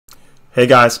Hey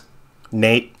guys,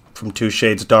 Nate from Two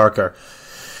Shades Darker.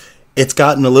 It's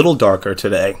gotten a little darker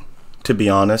today, to be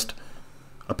honest.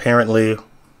 Apparently,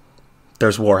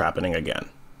 there's war happening again.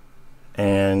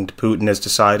 And Putin has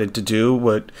decided to do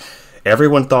what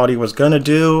everyone thought he was going to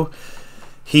do.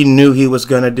 He knew he was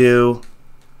going to do,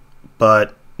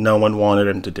 but no one wanted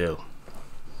him to do.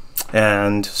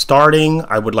 And starting,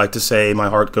 I would like to say my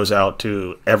heart goes out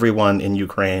to everyone in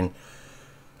Ukraine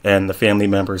and the family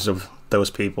members of those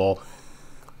people.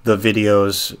 The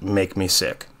videos make me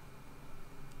sick.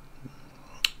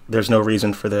 There's no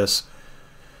reason for this.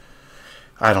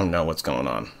 I don't know what's going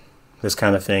on. This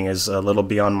kind of thing is a little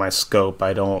beyond my scope.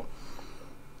 I don't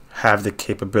have the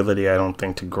capability, I don't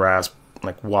think, to grasp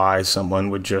why someone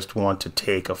would just want to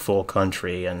take a full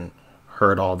country and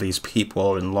hurt all these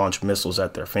people and launch missiles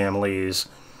at their families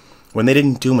when they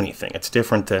didn't do anything. It's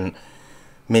different than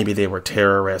maybe they were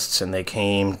terrorists and they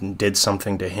came and did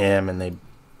something to him and they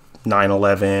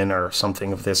 9/11 or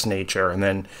something of this nature, and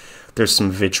then there's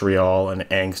some vitriol and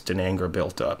angst and anger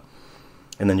built up.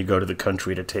 And then you go to the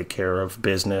country to take care of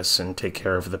business and take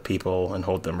care of the people and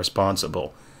hold them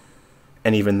responsible.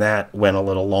 And even that went a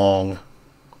little long,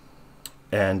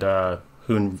 and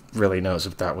who really knows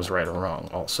if that was right or wrong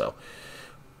also.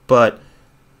 But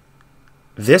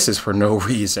this is for no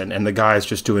reason, and the guy's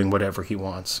just doing whatever he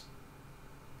wants.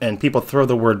 And people throw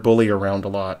the word bully around a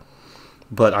lot,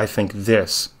 but I think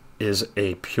this is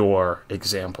a pure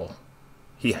example.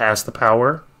 He has the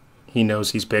power, he knows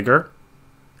he's bigger,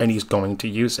 and he's going to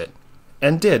use it.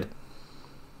 And did.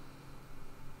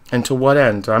 And to what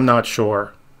end? I'm not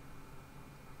sure.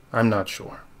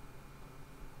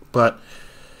 But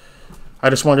I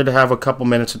just wanted to have a couple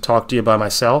minutes to talk to you by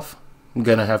myself. I'm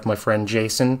going to have my friend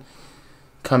Jason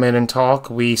come in and talk.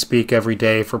 We speak every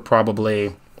day for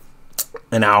probably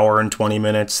an hour and 20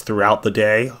 minutes throughout the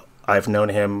day. I've known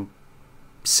him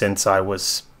since I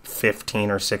was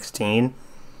 15 or 16.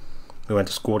 We went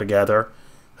to school together,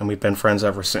 and we've been friends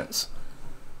ever since.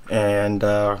 And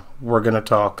we're going to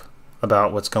talk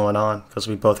about what's going on, because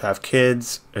we both have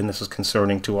kids, and this is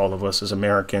concerning to all of us as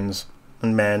Americans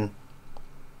and men.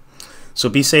 So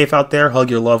be safe out there.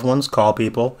 Hug your loved ones. Call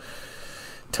people.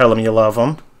 Tell them you love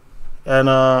them.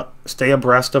 And stay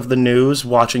abreast of the news,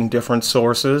 watching different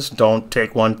sources. Don't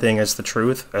take one thing as the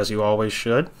truth, as you always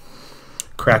should.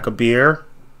 Crack a beer.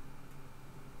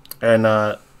 And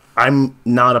I'm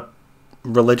not a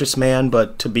religious man,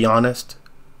 but to be honest,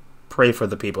 pray for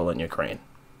the people in Ukraine.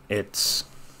 It's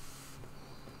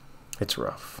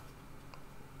rough.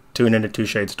 Tune in to Two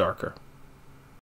Shades Darker.